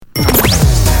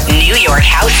New York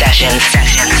House Sessions.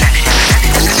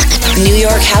 New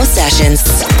York House Sessions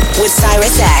with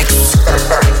Cyrus X.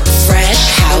 Fresh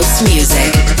house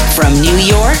music from New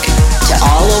York to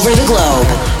all over the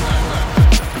globe.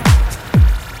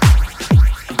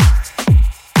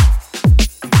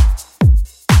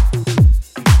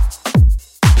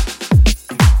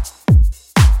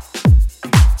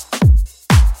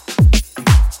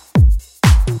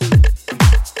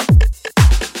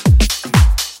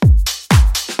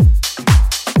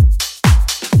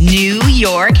 New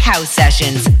York House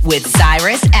Sessions with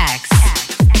Cyrus X.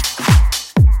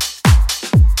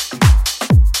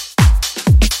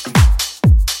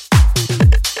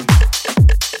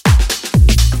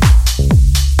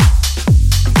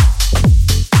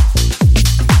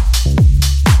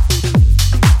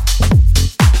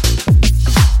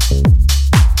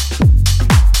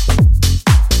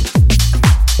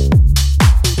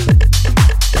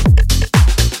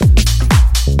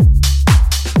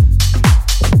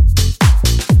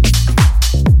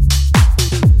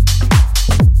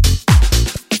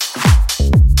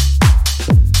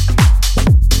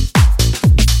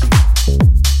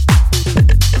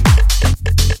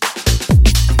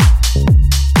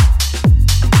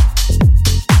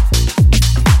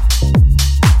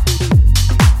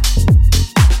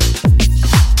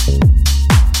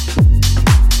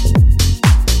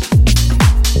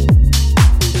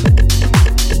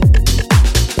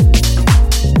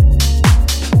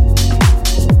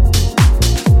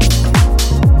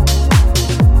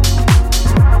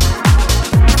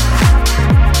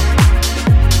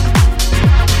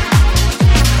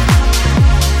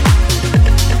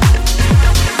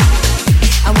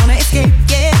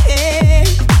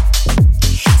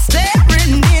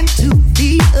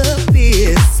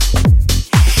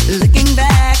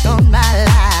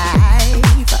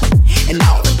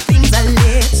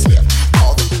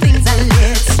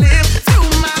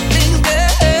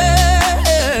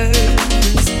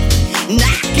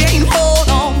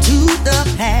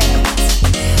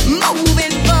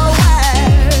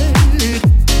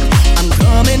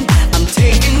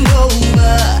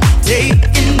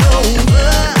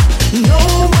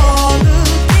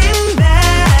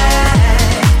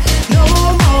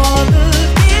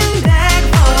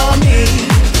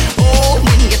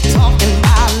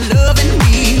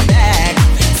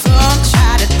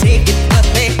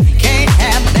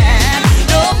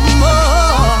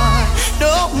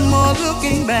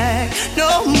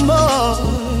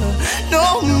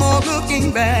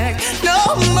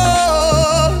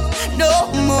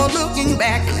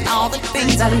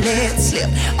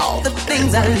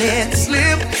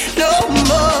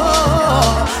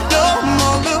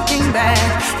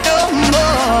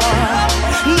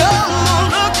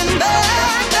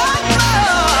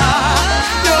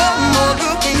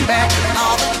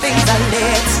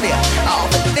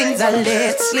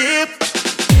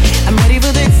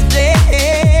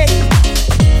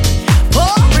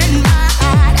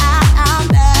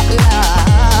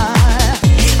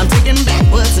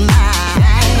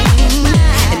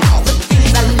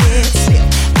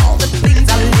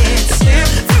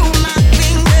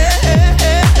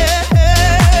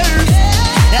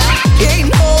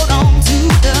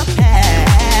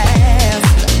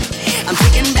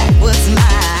 What's mine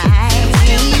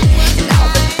and all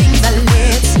the things I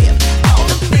let slip, all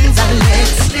the things I let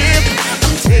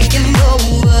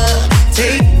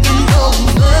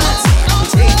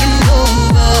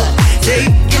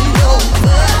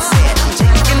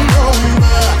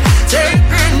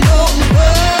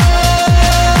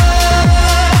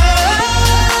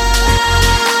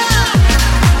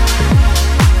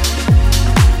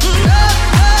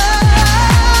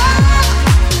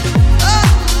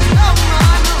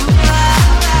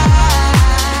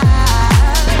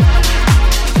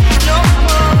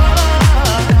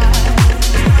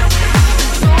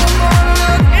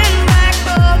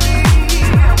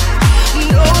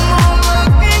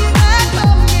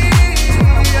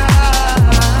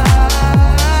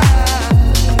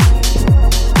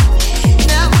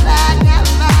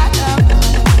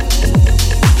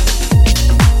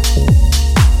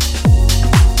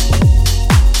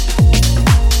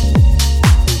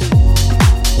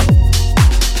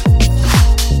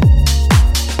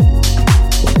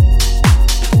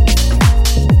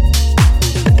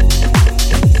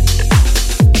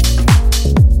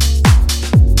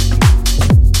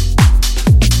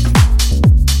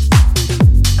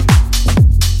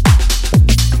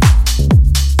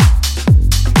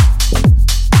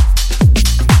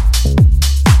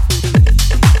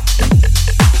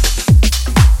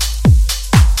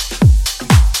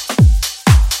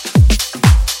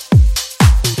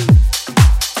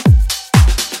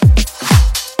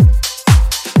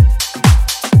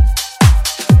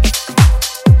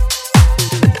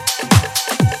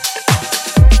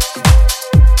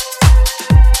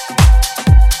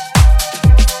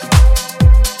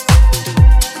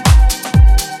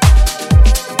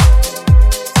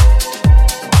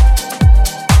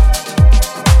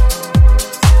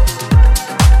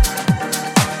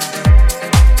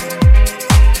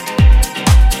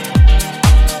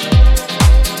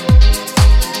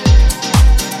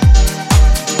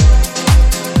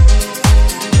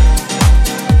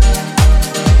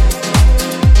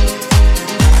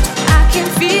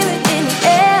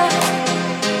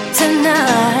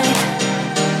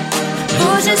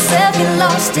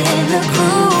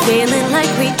feeling like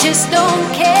we just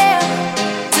don't care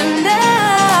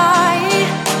tonight.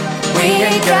 We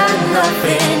ain't got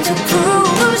nothing to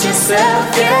prove. Lose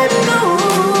yourself, get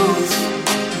loose.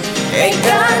 Ain't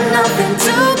got nothing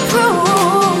to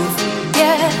prove.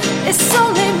 Yeah, it's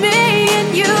only me and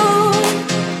you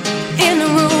in the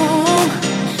room.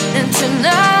 And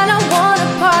tonight I wanna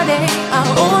party. I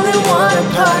only wanna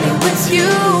party with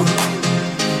you.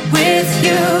 With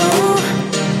you.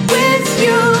 With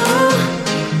you.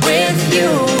 With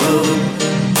you.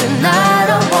 Tonight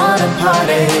I wanna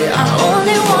party. I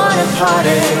only wanna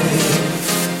party.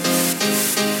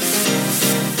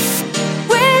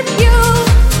 With you.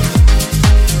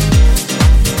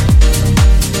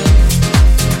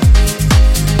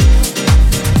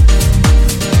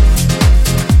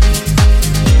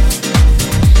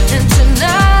 And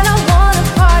tonight I wanna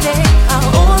party. I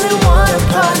only wanna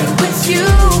party with you.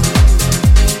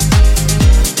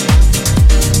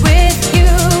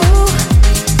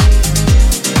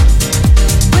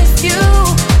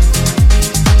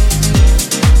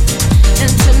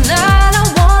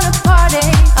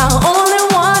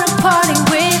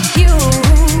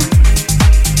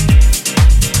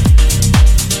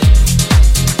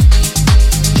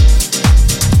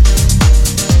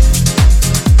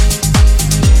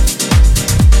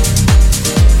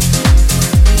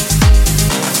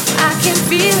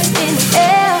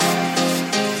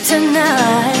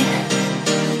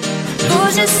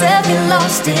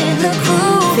 Lost in the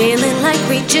groove, feeling like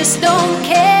we just don't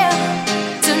care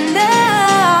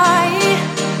tonight.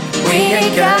 We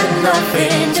ain't got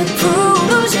nothing to prove.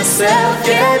 Lose yourself,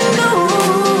 get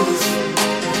loose.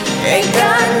 Ain't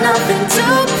got nothing to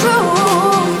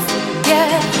prove.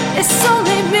 Yeah, it's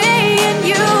only me and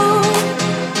you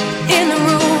in the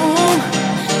room.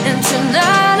 And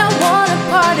tonight I wanna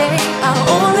party. I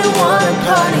only wanna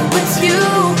party with you.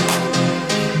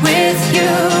 With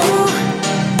you.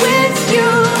 With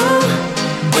you,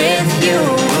 with you.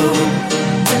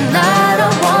 Tonight I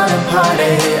wanna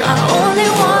party. I only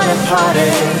wanna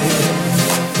party.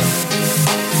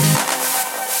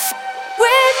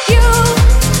 With you.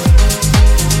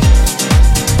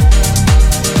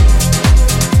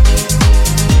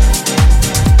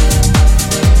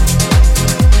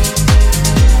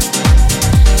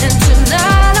 And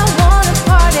tonight I wanna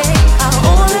party. I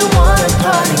only wanna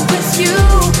party with you.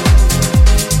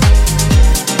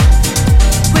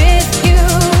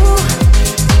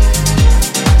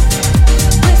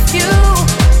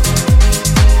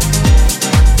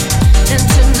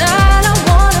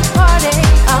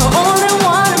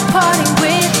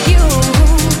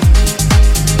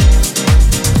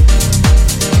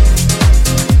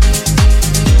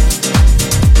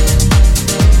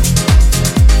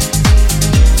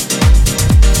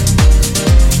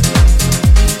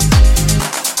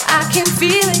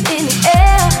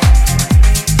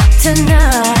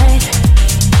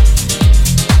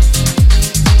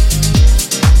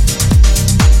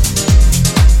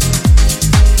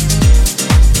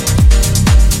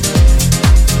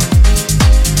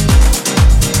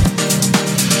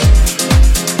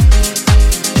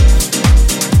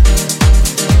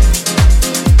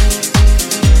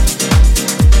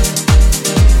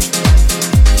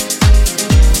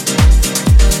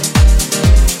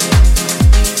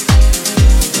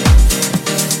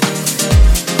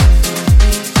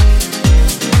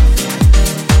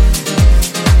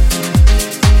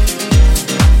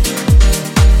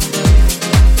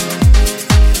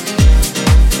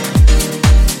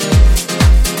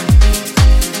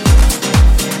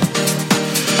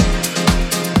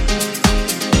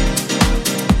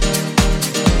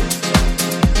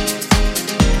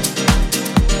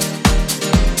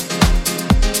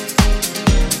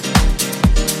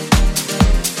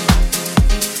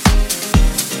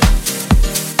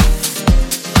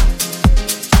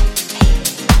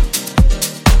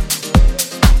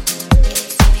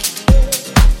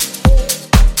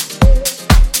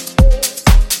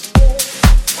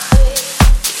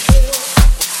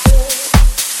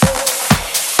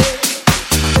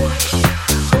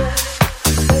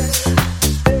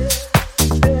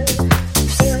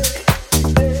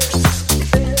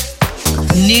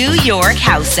 York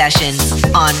House Sessions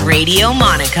on Radio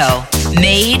Monaco.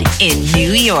 Made in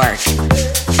New York.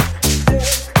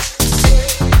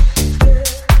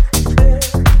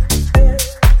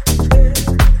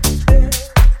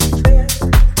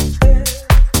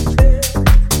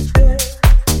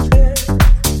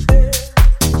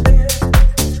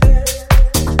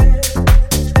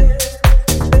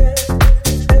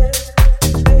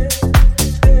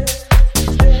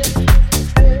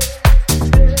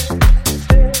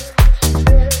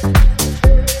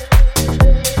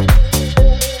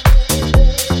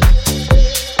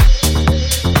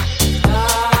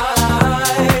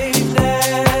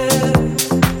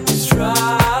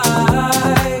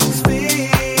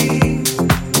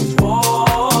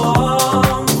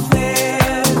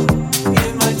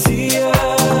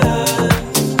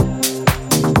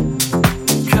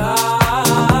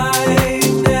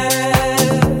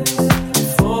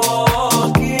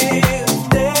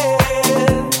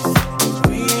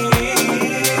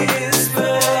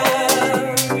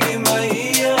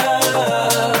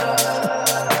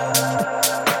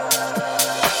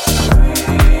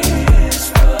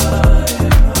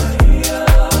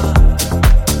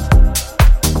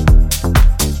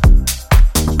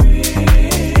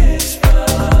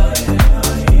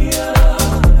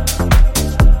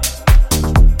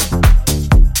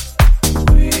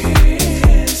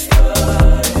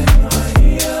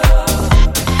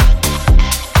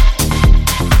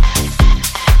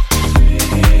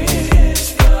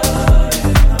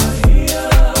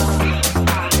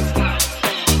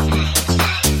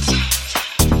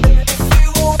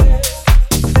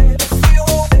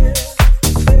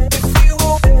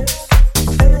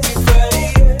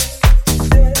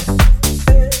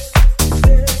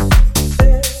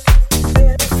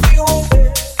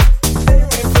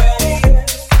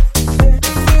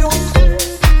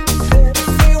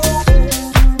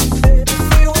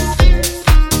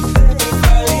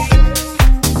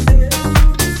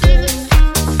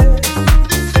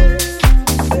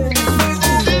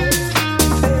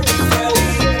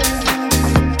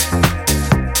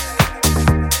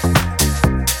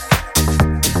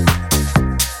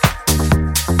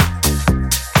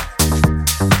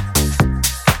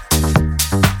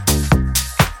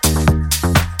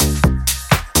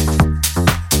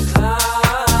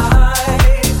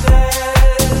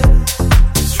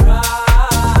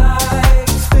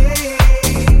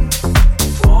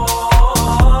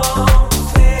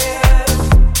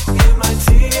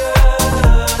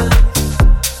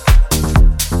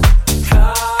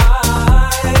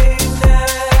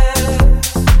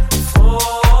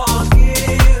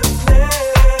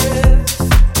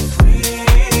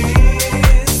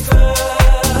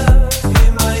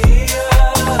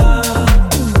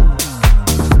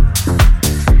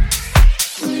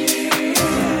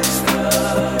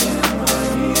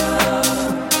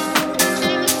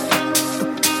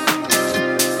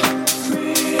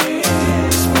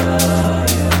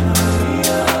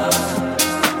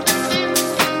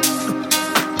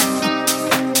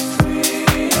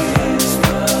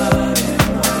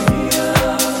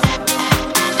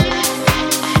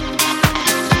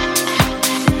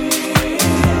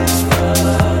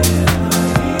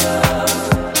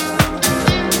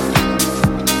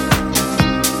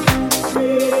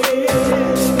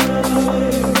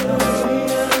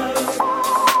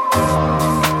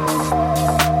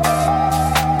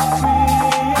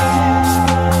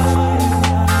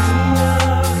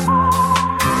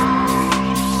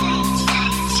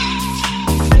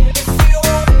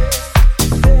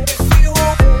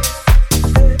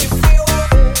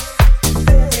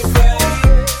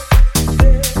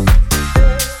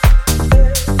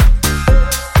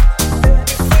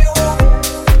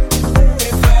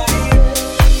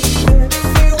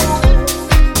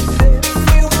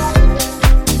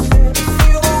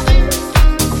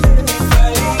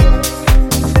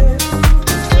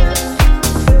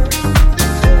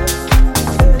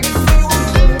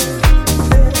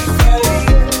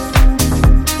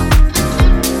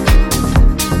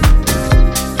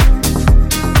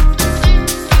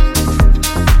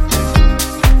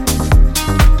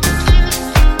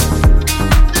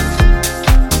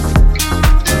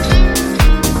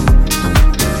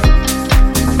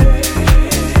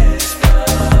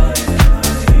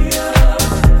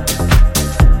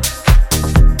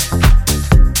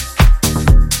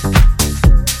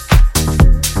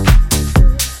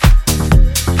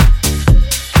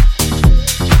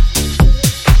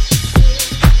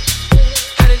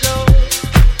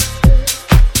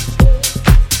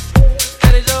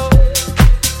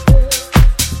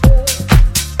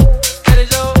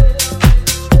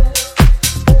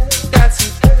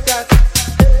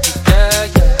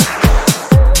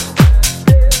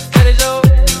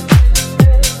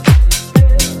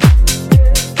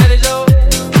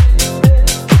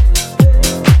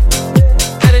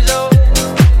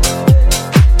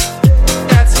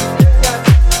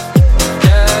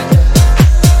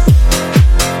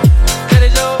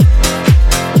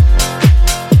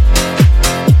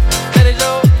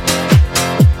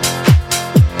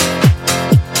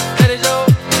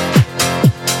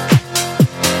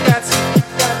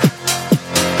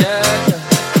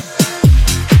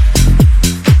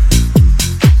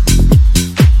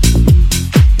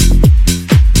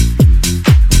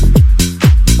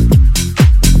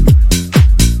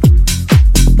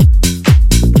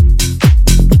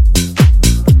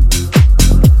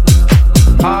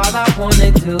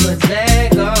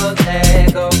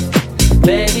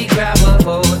 Baby, grab a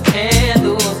hold and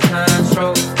lose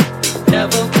control.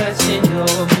 Never question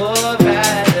your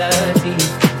morality.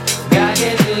 God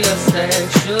gave you your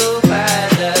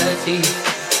sexuality.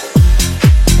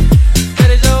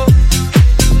 Let it go.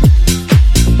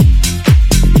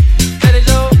 Let it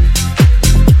go.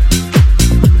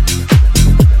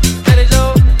 Let it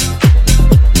go.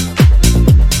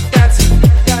 Got to,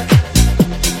 got,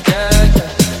 yeah, yeah.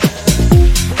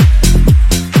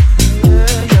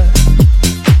 Yeah, yeah.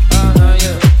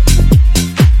 Yeah.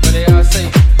 What they all say?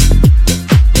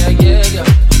 Yeah, yeah, yeah.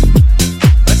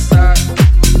 West side,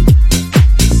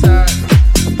 east side,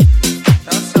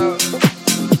 down south.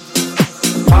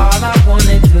 All I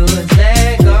wanna do is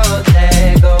let go.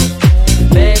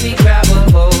 Baby, grab a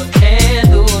hold and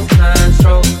lose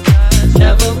control.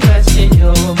 Never question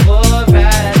your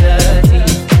morality.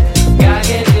 God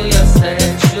gave you your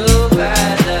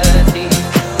sexuality.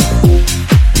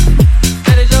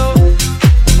 Let it go.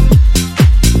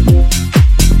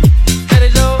 Let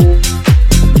it go.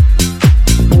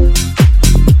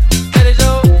 Let it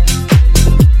go.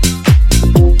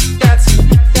 Got to,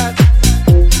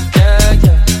 yeah,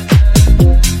 yeah.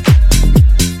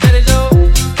 Let it go.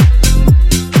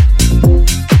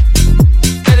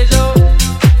 Let it go.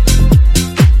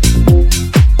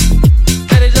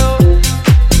 Let it go.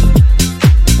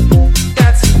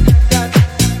 Got to,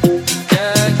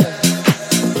 yeah,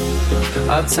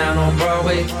 yeah. Uptown on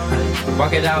Broadway,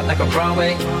 walk it out like a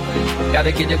Broadway.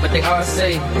 Gotta get it what they all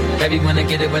say. Baby, wanna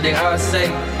get it what they all say.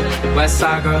 West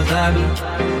side girls love me,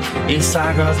 east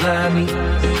side girls love me,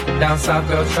 down south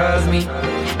girls trust me.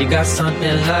 You got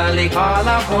something lovely. All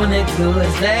I wanna do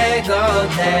is let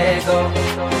go.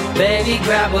 Baby,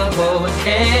 grab a hold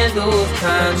and lose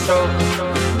control.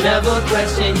 Never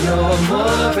question your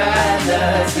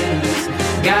morality.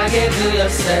 God gave you your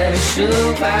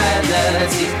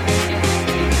sexuality.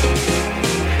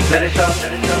 Let it show.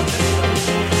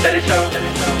 Let it show.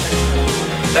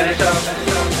 Let it show.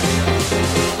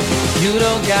 You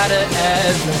don't gotta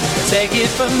ever take it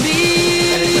from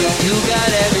me. You got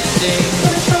everything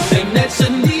that you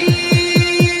need.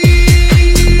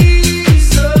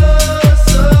 So.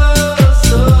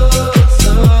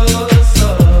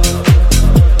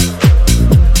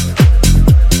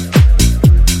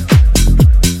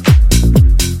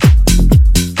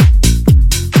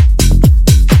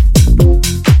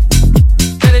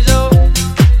 Let it go.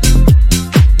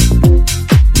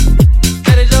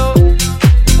 Let it go.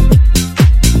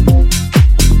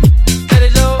 Let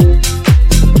it go.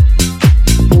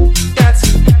 Got to,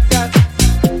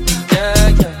 yeah,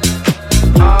 yeah.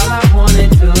 All I wanna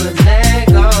do is let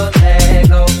go.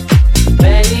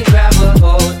 Baby, grab a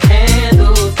hold and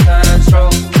lose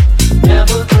control.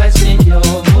 Never question your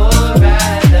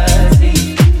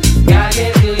morality. God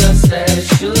gave you your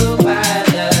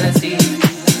sexuality.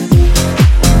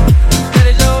 Let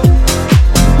it go.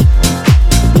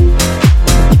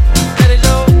 Let it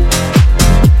go.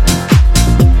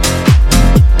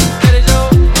 Let it go.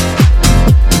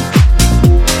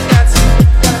 Got to,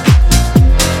 yeah,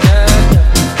 yeah.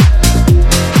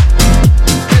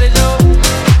 Let it go.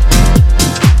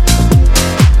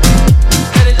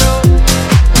 Let it go.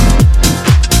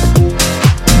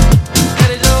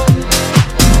 Let it go.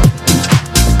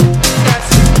 Got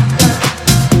to, yeah,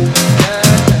 yeah.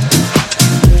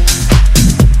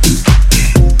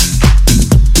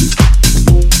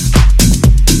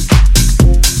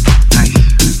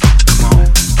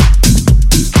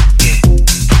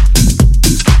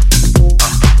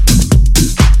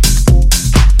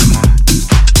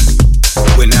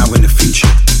 We're now in the future,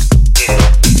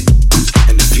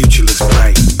 and the future looks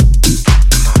bright.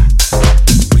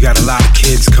 We got a lot of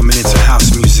kids coming into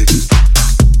house music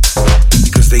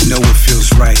because they know it feels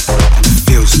right and it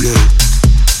feels good.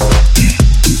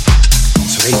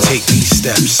 So they take these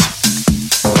steps.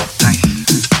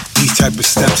 These type of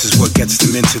steps is what gets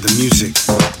them into the music.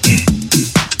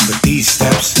 But these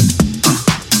steps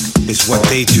is what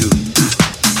they do,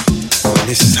 and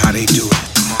this is how they do it.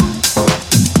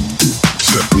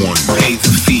 Step 1, pay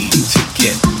the fee to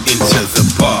get into the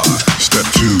bar. Step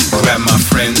 2, grab my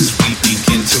friends, we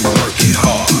begin to work it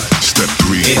hard. Step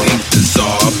 3, it ain't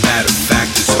bizarre, matter of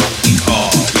fact, it's who we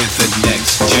are. We're the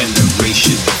next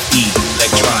generation of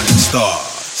electronic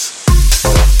stars.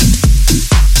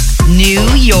 New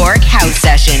York House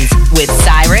Sessions with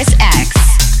Cyrus X.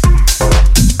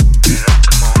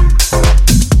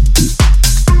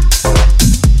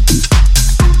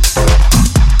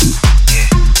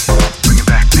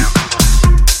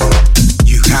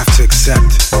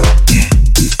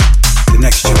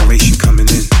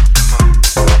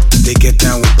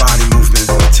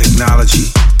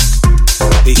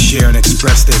 They share and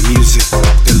express their music,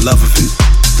 their love of it,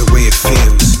 the way it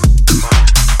feels.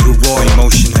 Through raw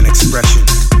emotion and expression.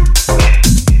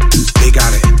 They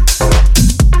got it,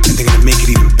 and they're gonna make it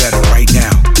even better right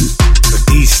now. But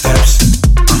these steps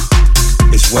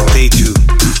is what they do,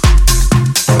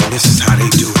 and this is how they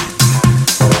do it.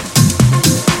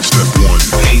 Step 1,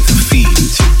 pay the fee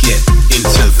to get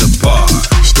into the bar.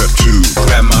 Step 2,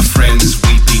 grab my friends,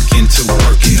 we begin to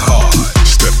work it hard.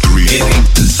 Step 3, it ain't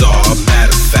bizarre,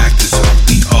 matter of fact, it's who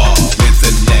we are. We're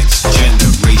the next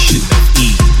generation of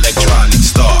electronic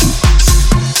stars.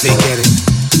 They get it,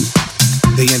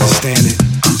 they understand it.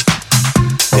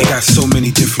 They got so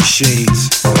many different shades.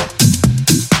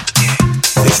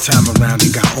 This time around,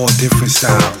 they got all different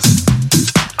styles.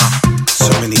 So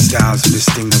many styles of this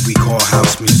thing that we call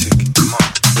house music.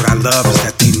 What I love is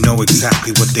that they know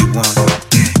exactly what they want.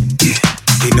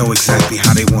 They know exactly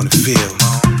how they want to feel.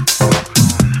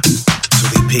 So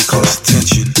they pay close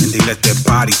attention and they let their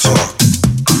body talk.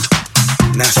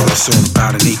 And that's what it's all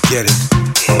about, and they get it.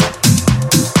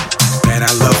 Man,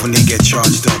 I love when they get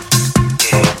charged up.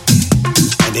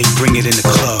 And they bring it in the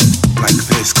club like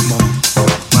this, come on.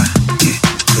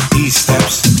 But these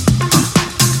steps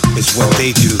is what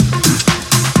they do.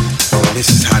 And this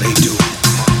is how they do it.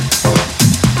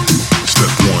 Step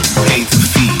 1, pay the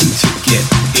fee to get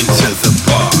into the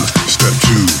bar. Step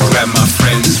 2, grab my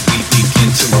friends, we begin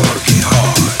to work it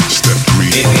hard. Step 3,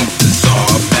 it ain't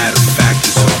bizarre, matter of fact,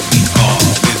 it's who we are.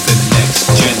 We're the next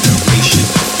generation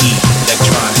of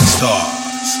electronic stars.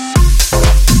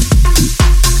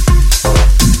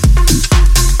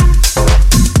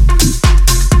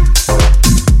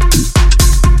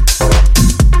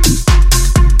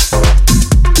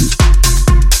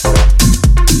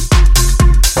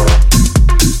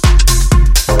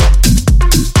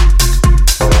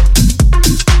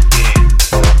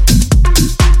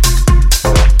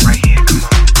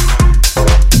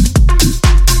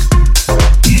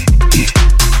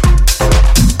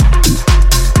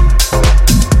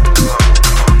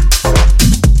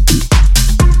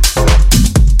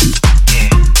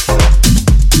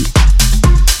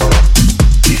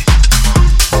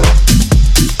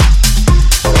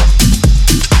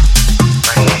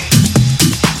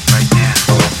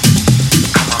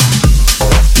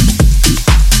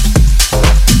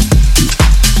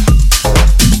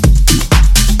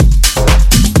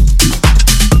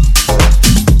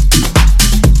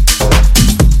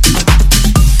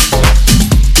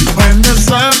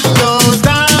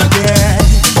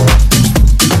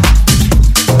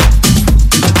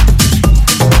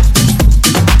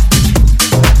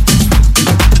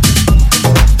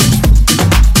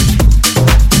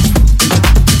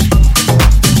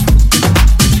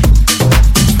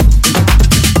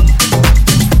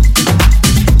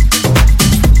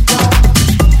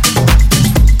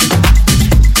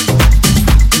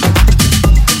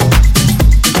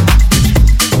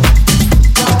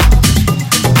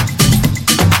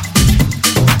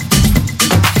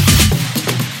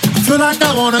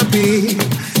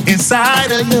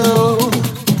 Inside of you,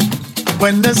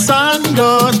 when the sun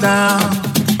goes down,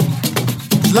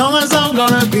 as long as I'm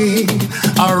gonna be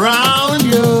around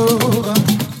you.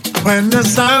 When the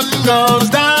sun goes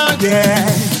down, yeah,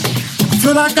 I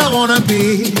feel like I wanna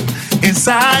be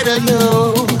inside of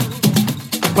you.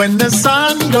 When the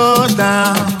sun goes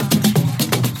down,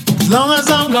 as long as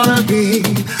I'm gonna be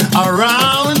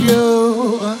around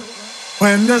you.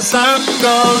 When the sun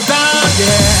goes down,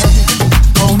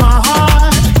 yeah, oh my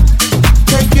heart,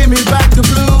 taking me back to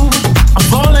blue. I'm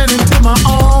falling into my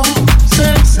own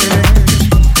senses.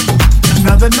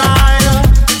 Another night,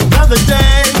 another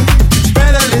day. It's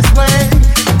better this way.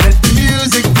 Let the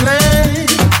music play.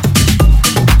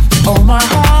 Oh my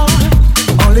heart,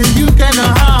 only you can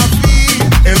know how I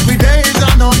feel. Every day is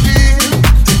on no feel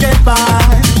to get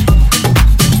by.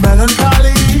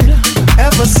 Melancholy,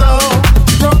 ever so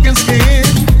broken skin,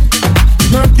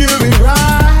 mercury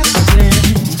rising.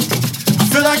 I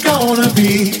feel like I wanna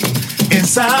be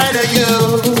inside of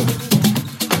you.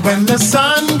 When the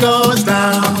sun goes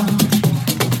down,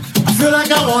 I feel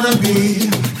like I wanna be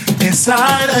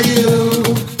inside of you.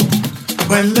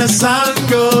 When the sun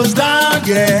goes down,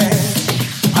 yeah,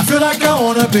 I feel like I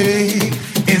wanna be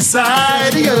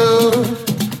inside of you.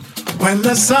 When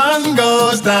the sun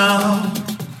goes down,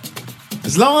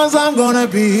 as long as I'm gonna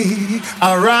be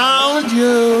around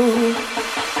you.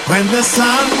 When the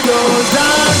sun goes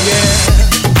down, yeah.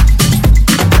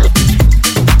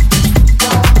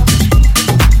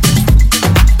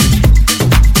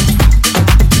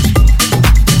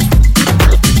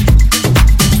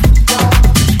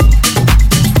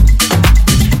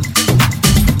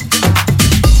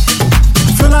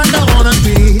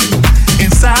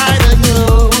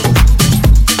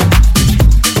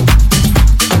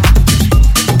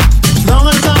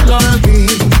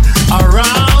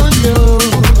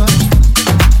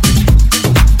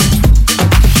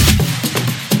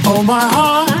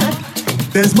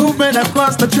 running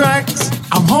across the tracks.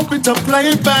 I'm hoping to play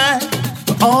it back,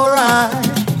 but alright.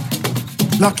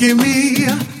 Lucky me,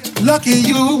 lucky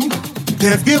you,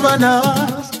 they've given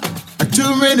us a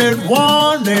 2-minute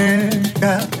warning.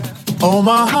 Yeah. Oh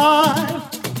my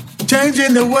heart,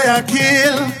 changing the way I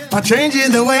kill, or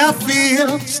changing the way I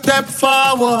feel. Step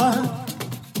forward,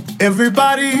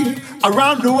 everybody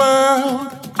around the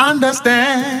world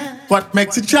understand what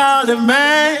makes a child a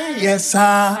man. Yes,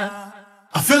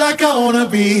 I feel like I wanna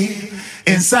be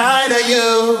inside of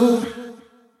you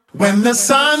when the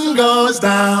sun goes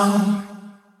down.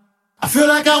 I feel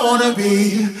like I wanna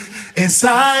be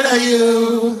inside of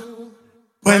you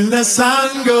when the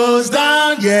sun goes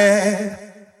down, yeah.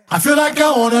 I feel like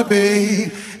I wanna be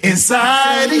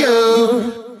inside of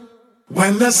you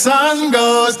when the sun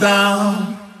goes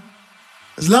down.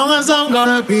 As long as I'm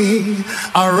gonna be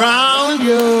around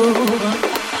you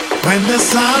when the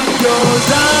sun goes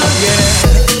down,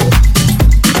 yeah.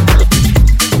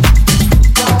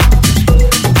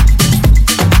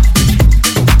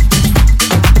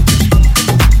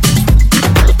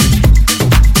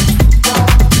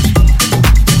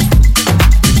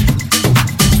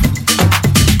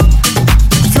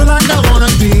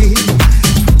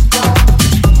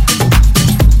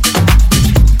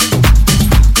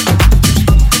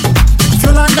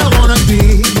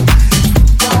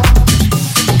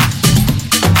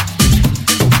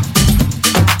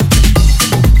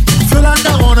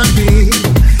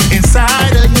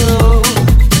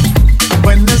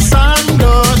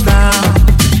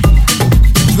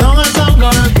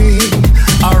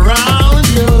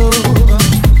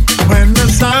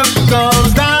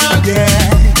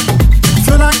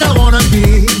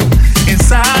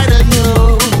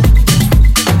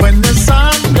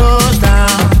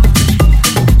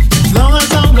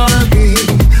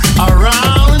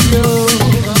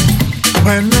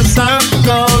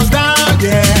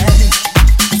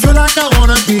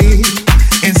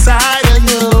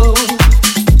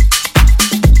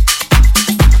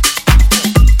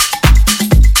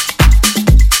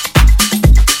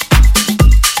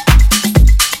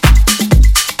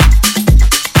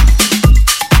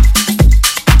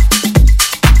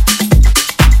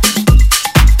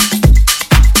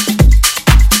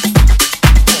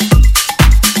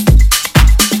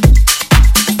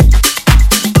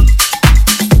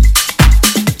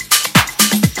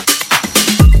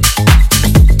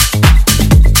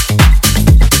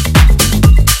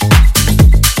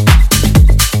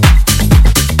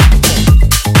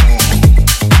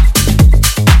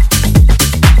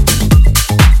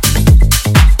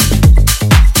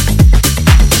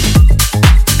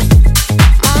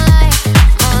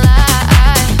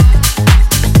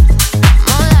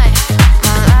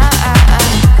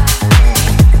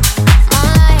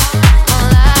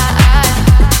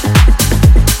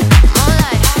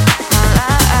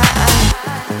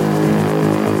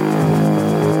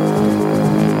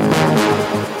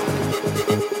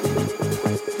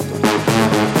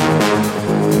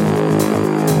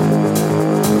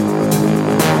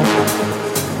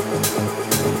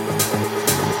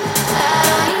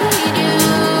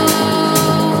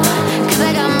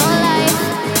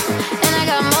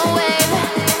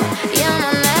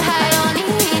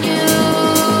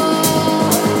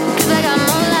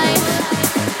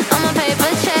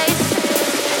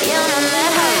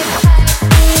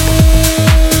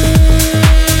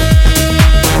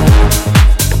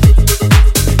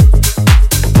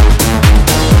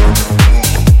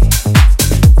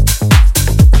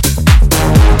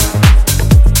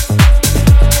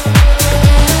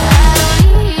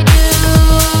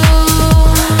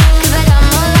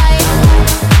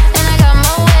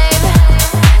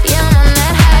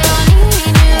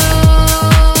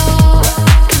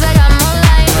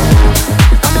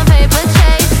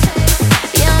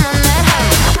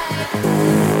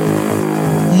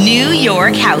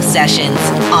 House Sessions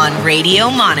on Radio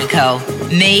Monaco,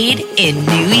 made in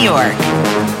New York.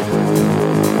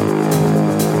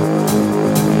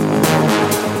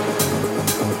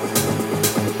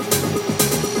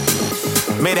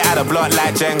 Made it out of block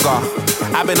like Jenga.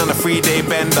 I've been on a 3-day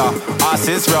bender. Arse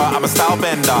is real, I'm a style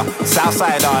bender.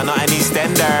 Southsider, not an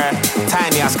Eastender.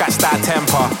 Tiny, I scratch that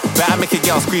temper. Better make a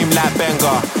girl scream like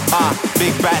Benga.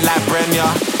 Big back like Brenya.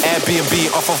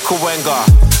 Airbnb off of Kawenga.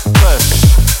 Push,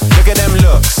 look at them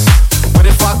looks. What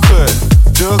if I could?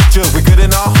 Jug, we good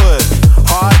in our hood.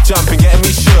 Hard jumping, getting me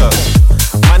shook.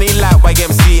 Money like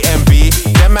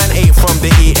YMCMB. Them man ain't from the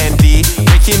END.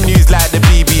 Breaking news like the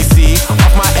BBC.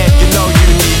 Off my head, you know you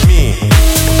need me.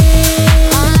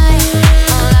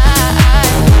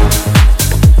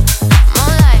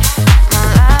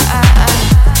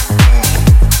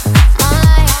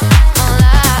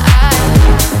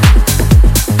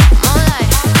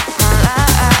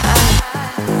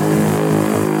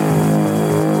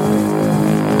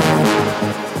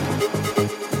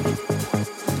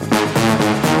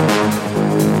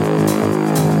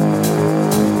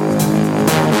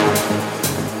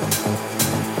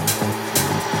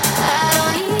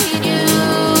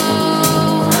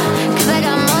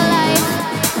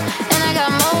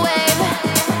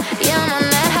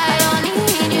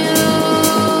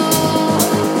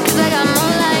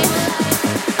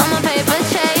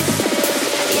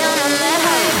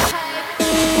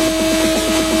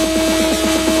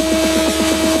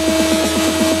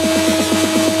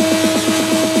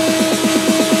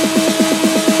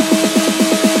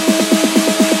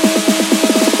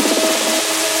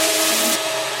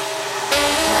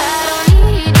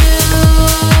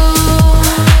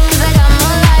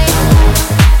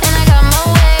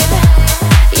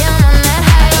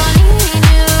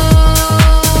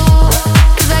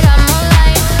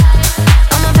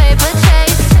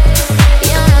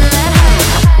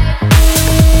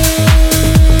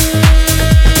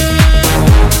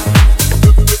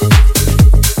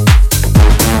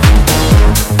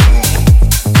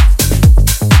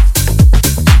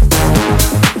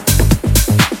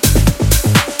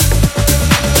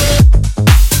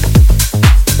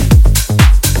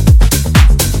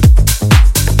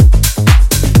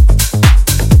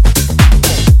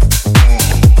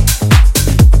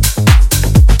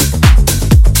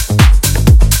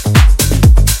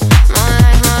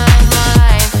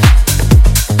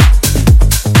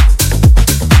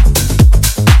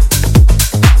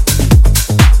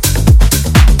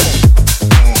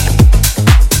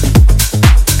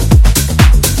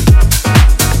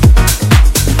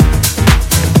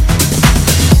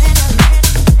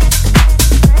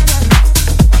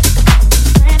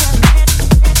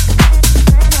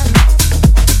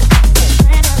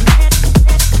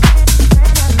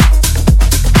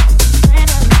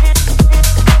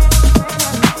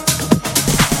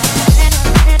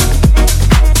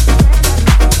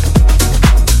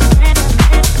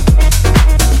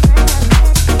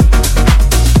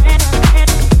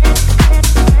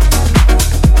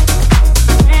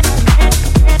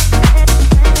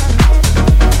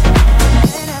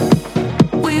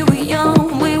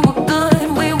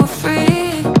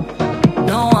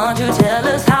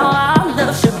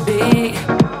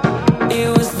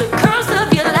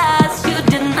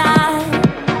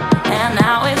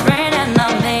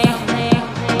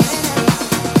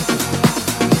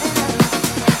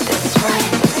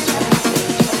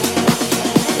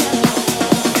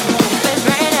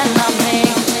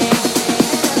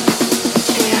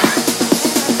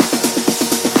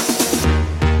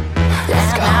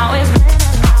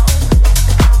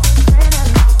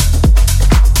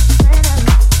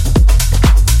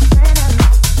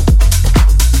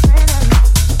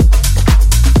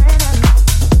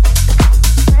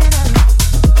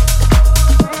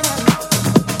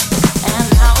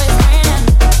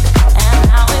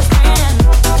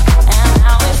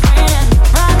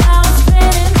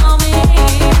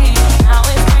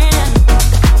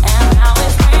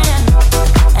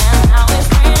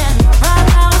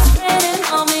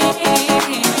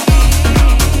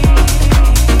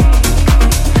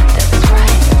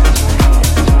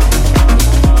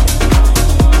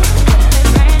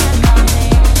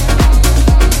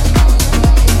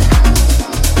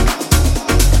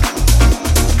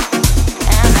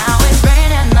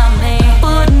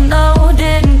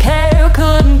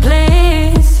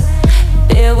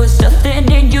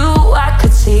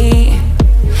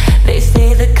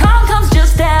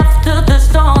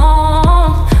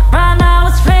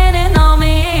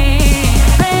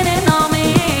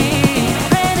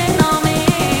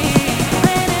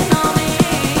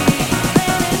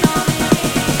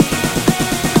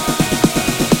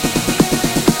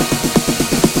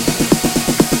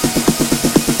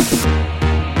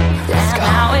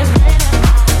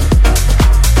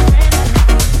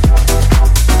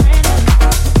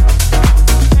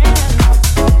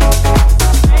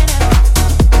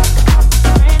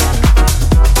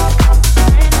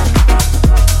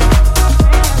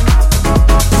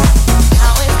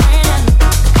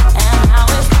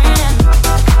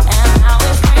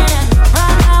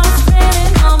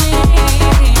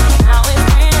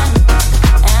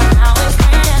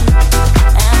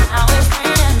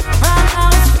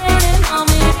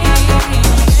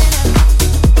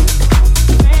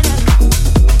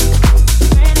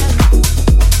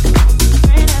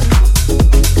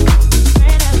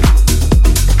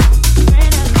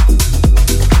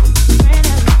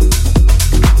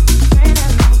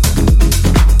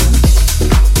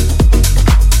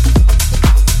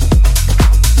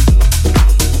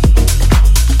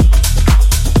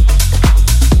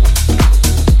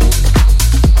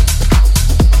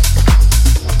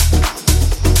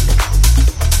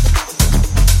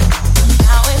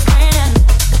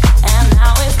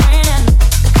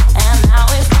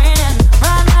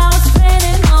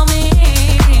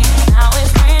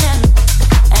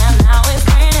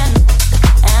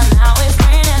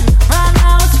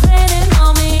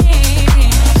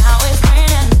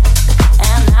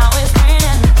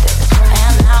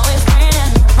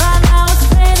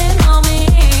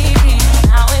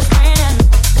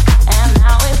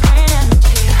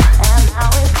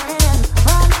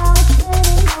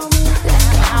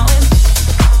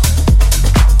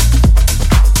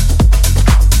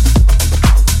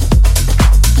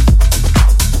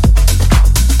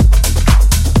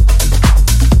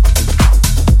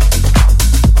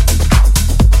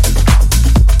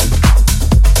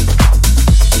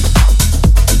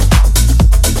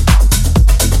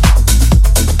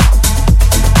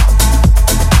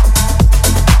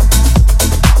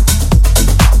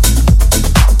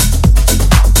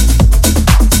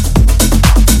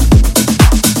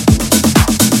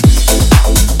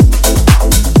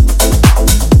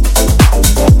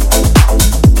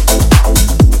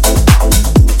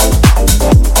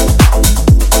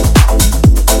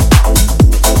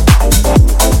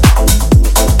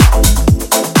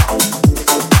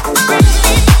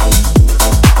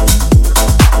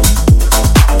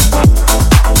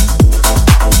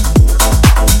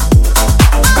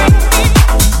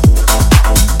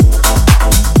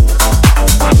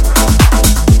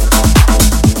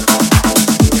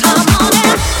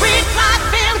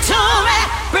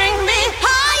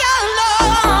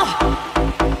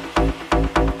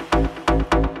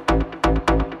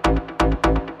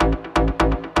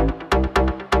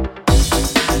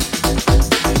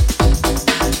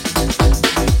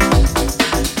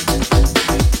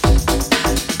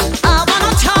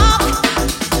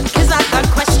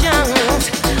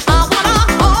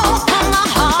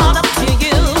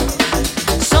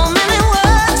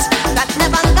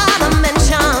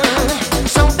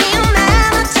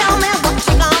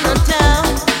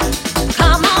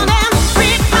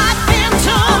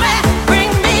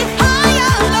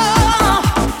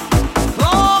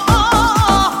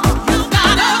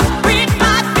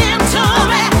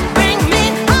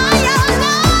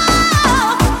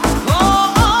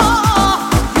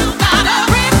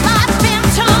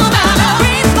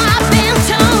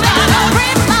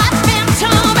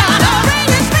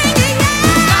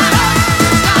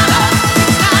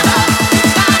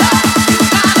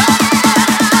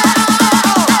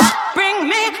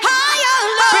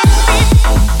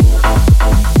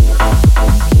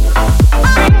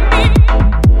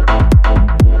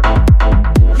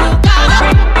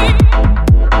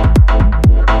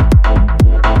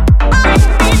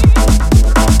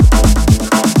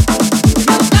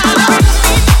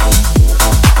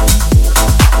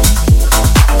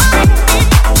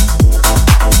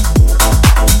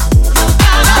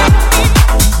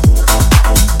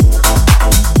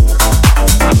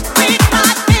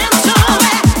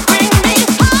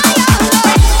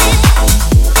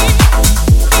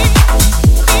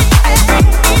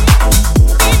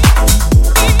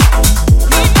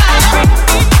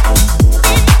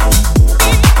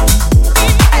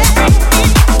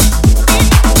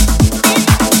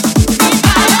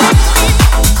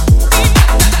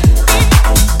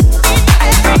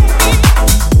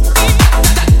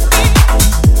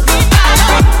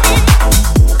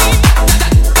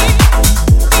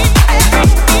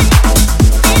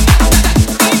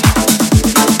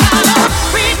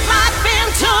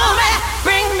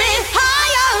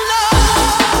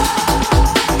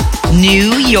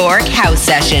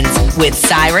 Sessions with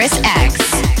Cyrus X.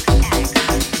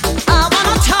 I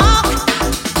wanna talk,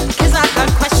 'cause I've got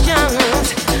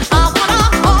questions. I wanna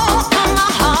open my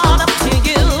heart up to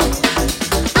you.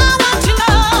 I want your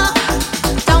love,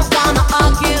 don't wanna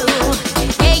argue.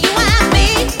 Yeah, you and me,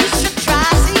 we should try,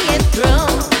 see it through.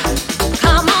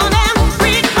 Come on and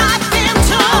breathe right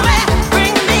into me.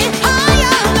 Bring me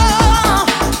higher, love.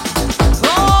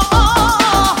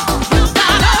 Oh, you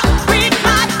gotta breathe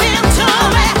right into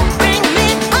me. Bring me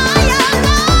higher,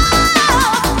 love.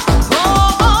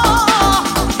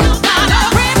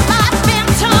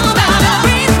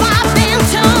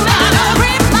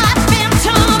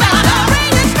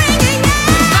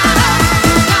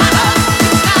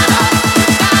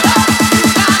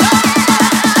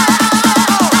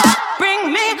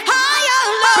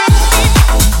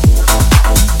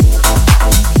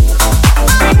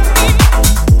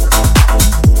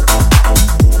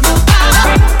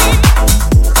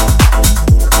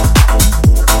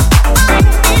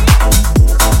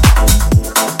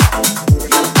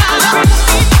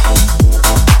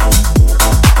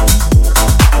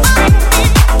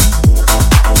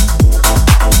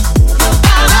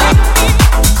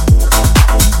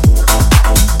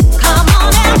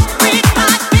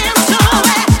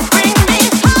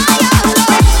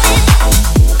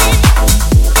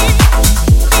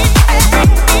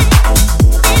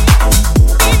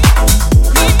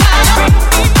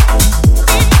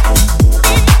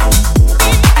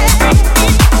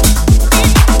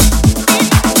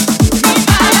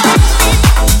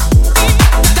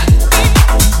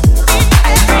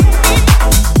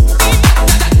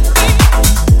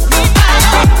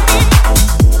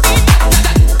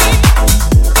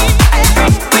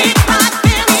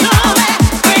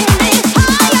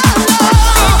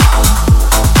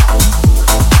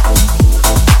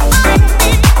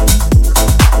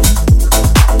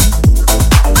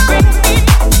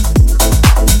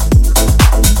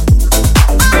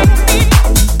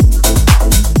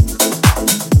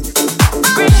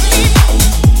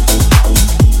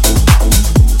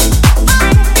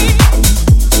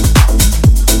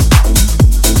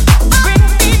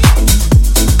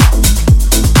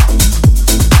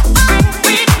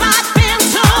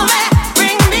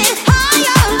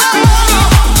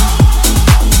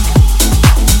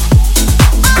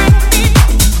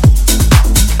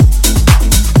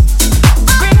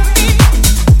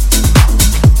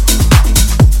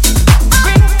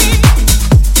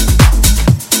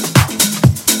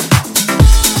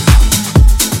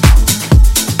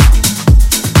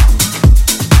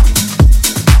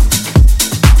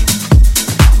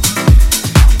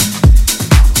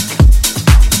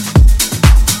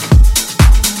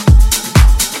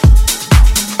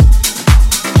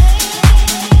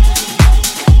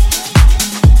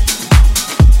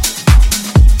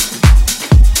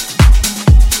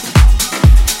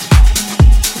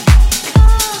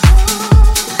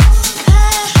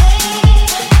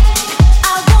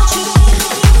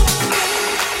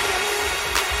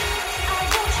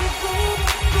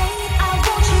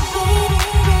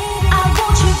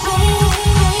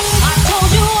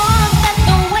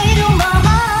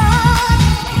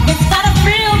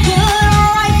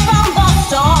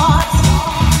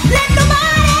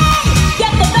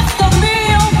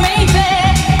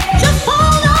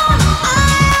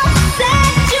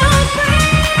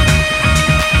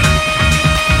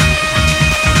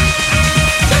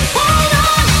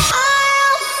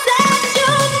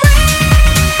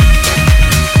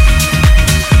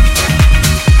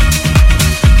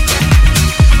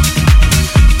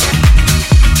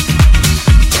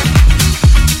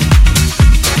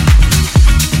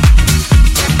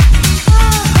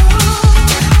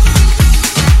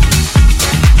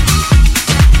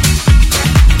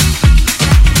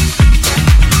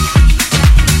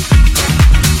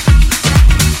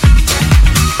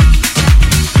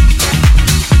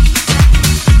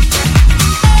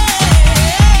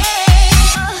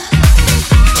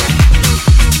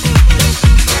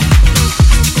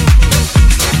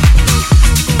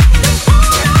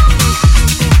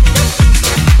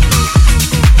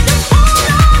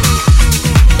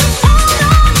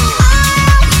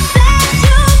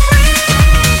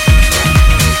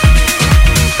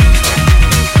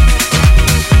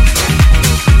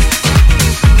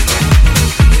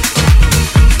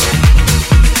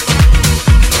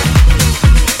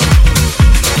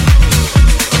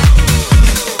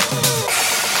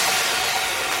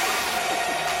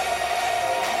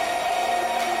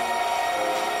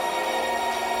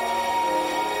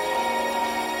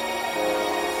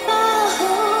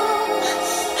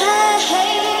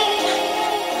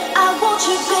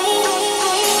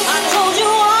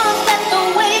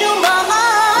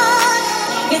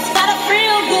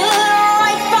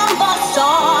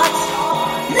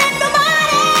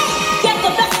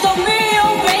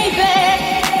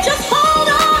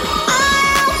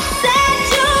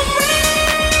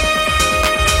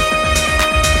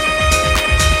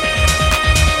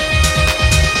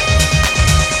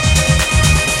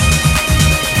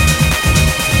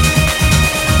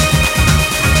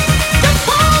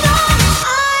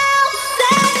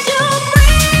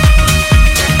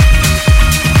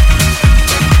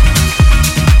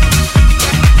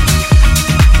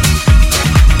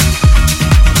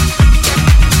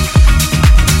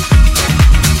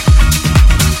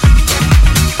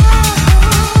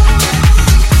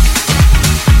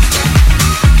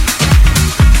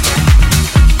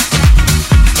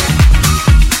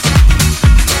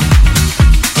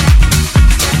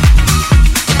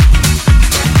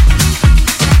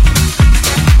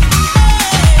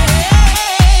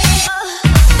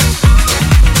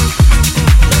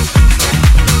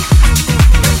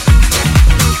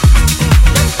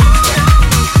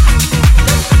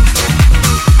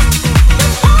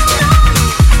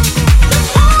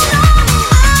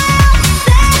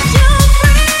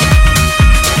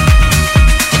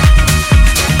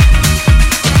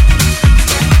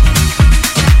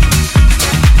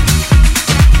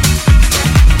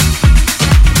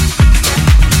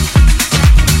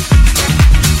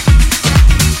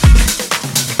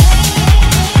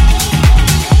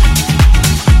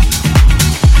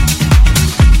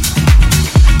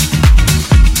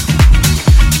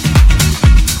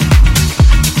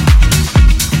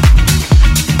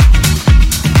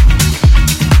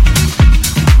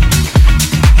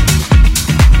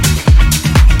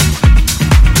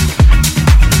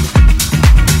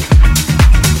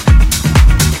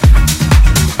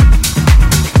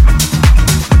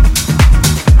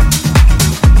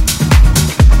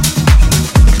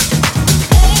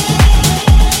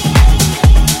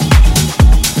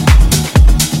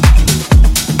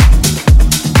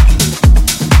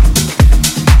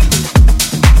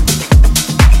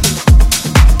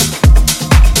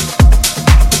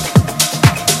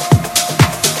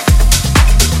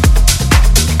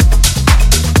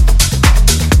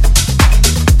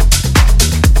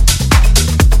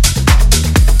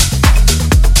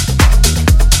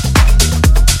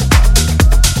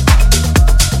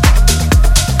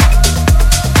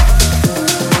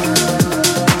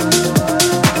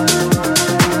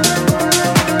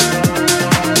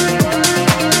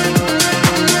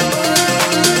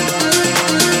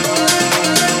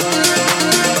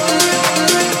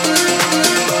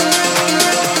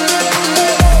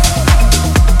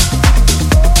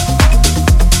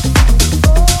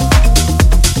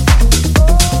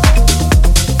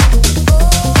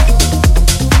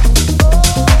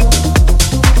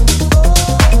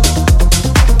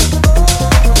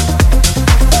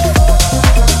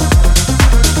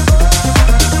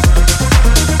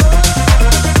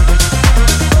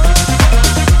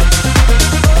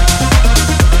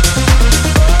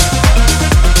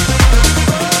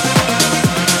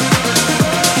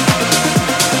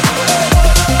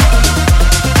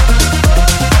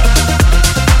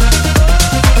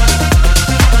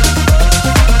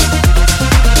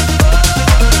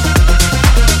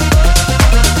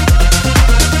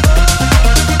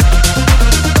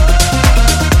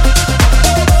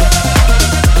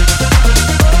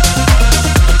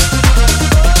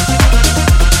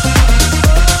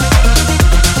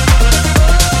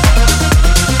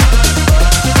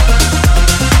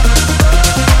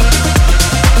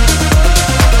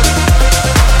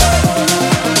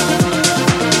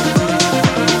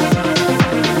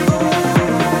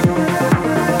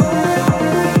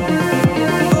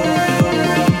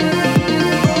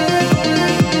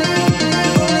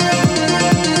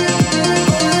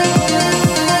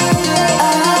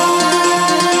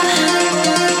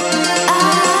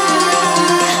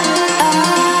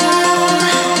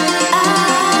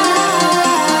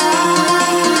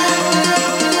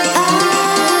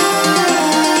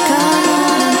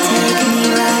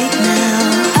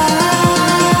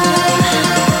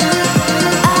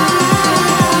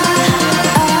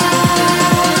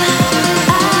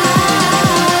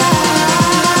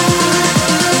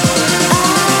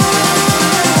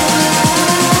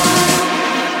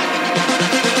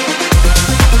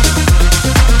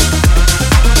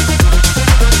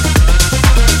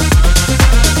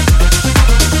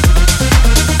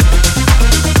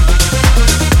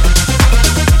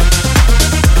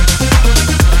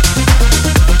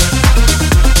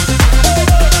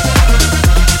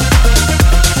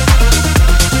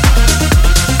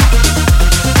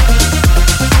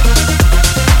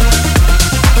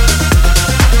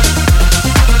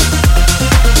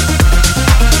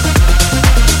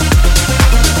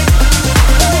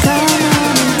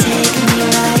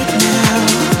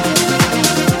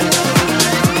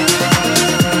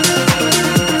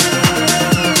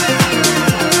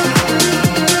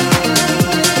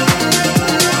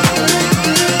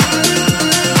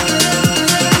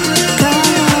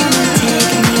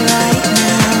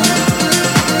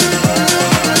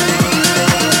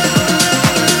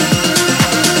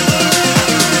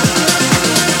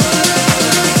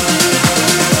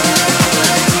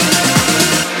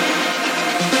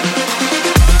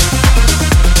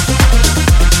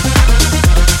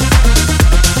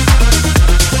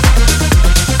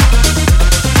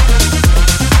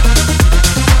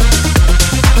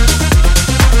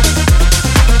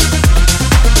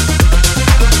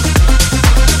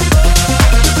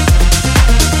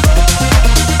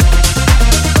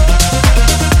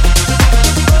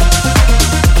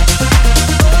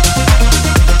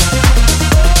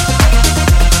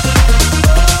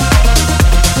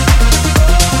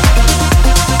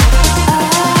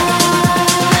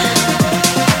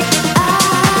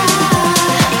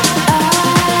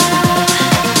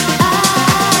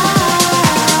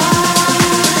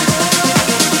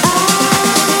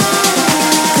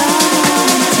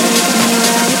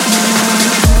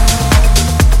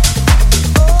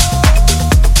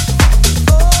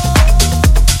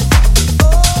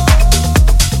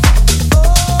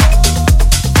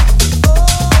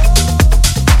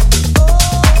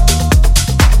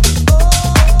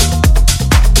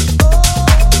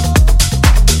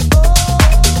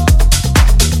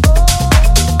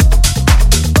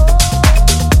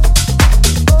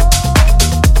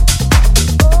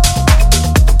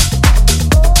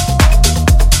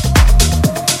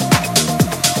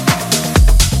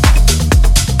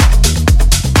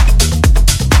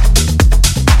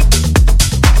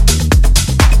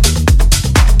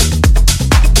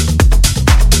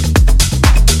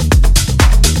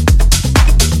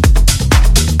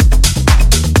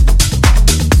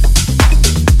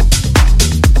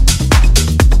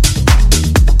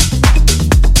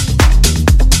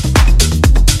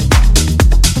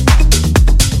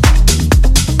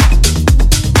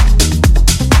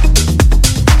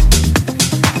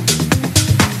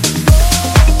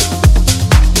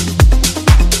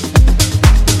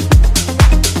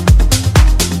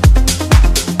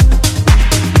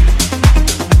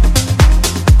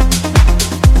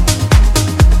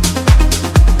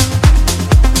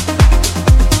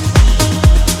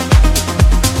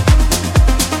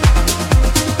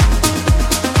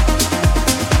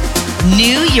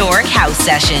 York House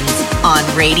Sessions on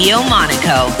Radio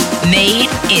Monaco. Made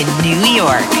in New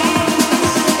York.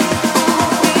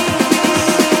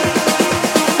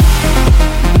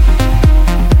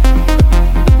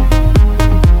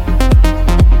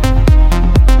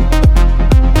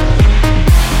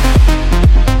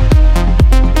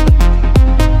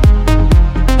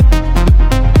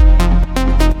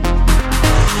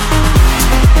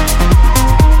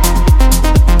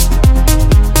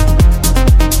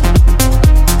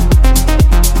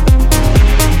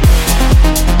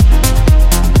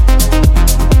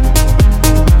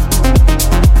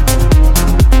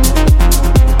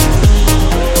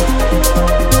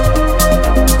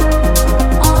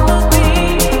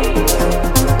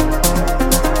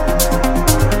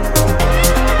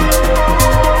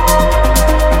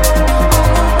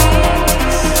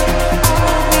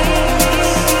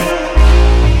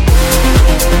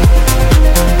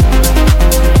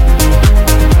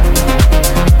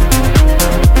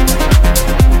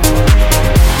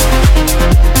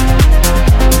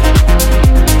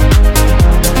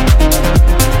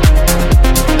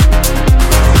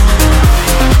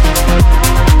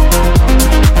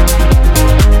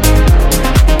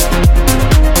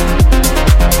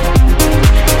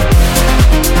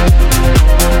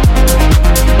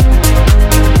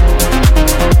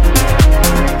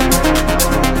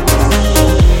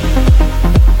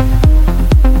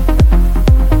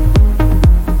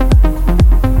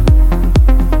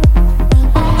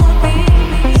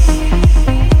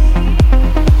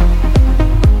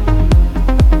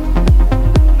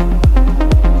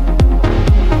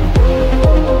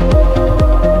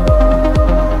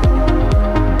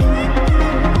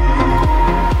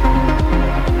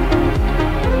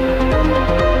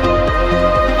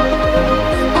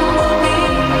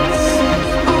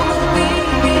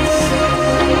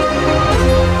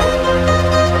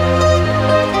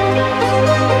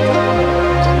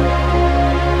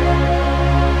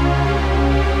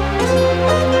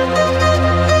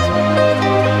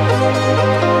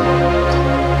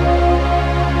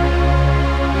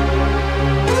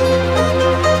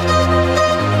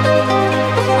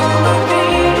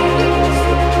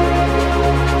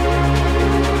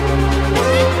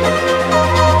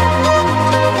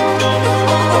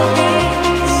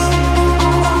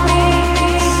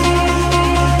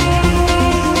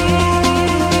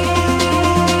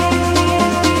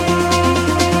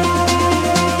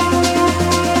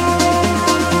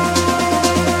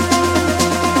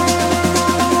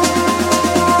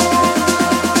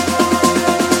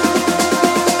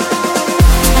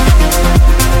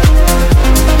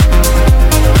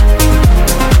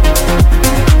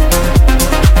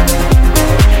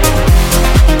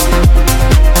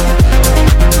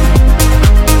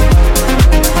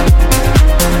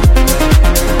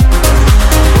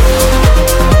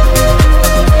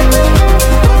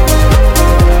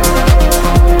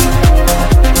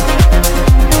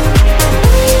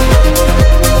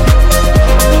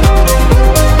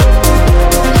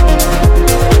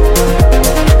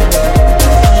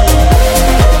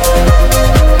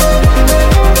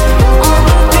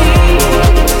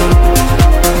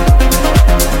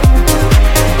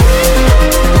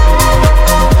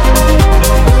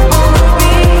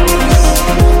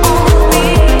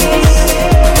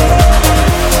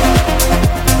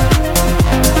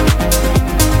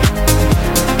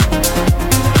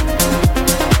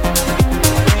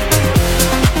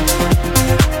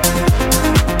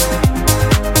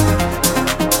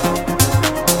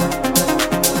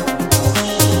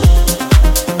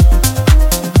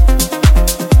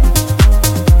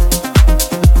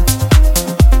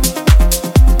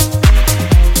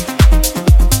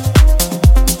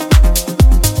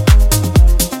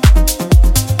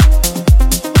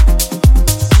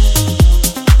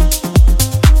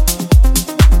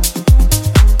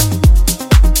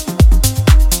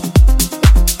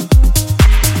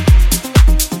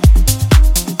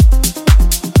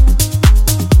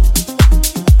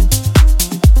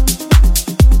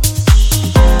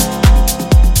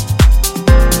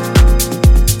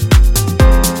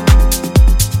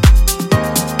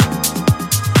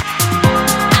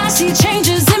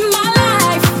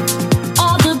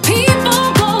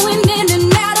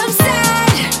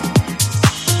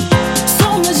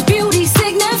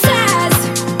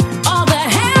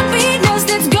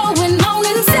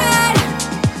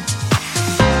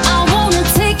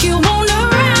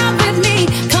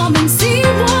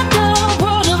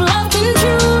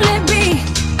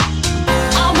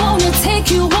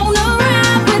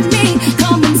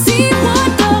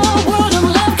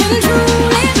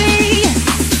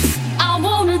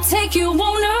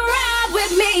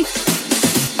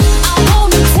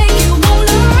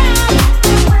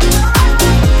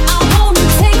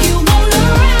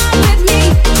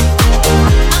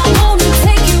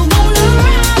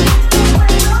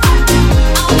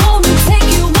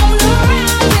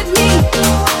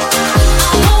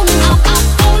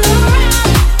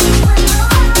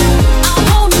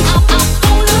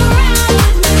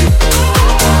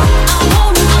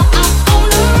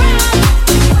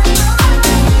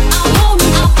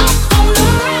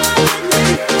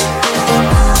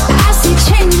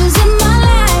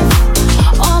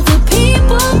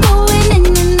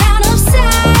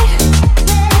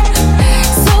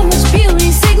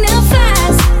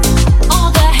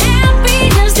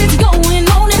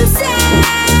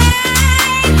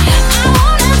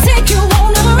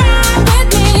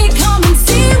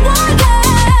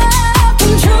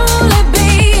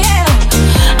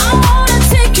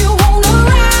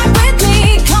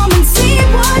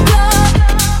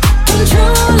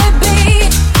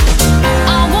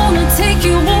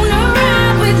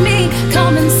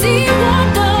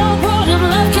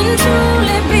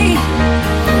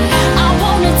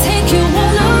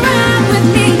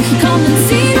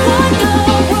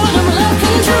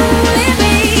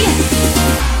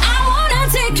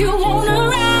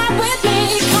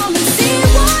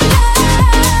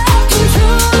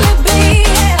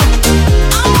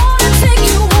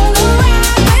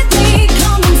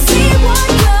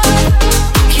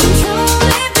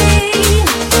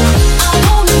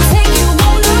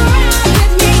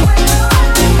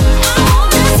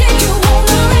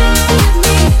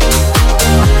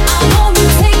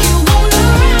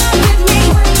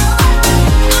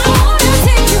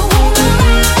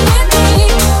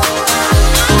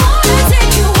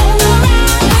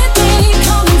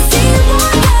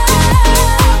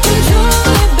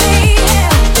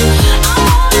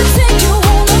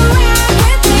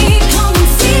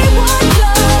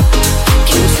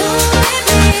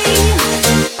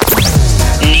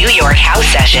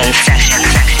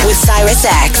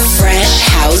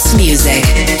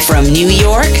 From New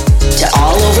York to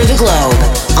all over the globe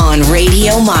on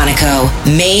Radio Monaco,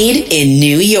 made in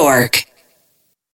New York.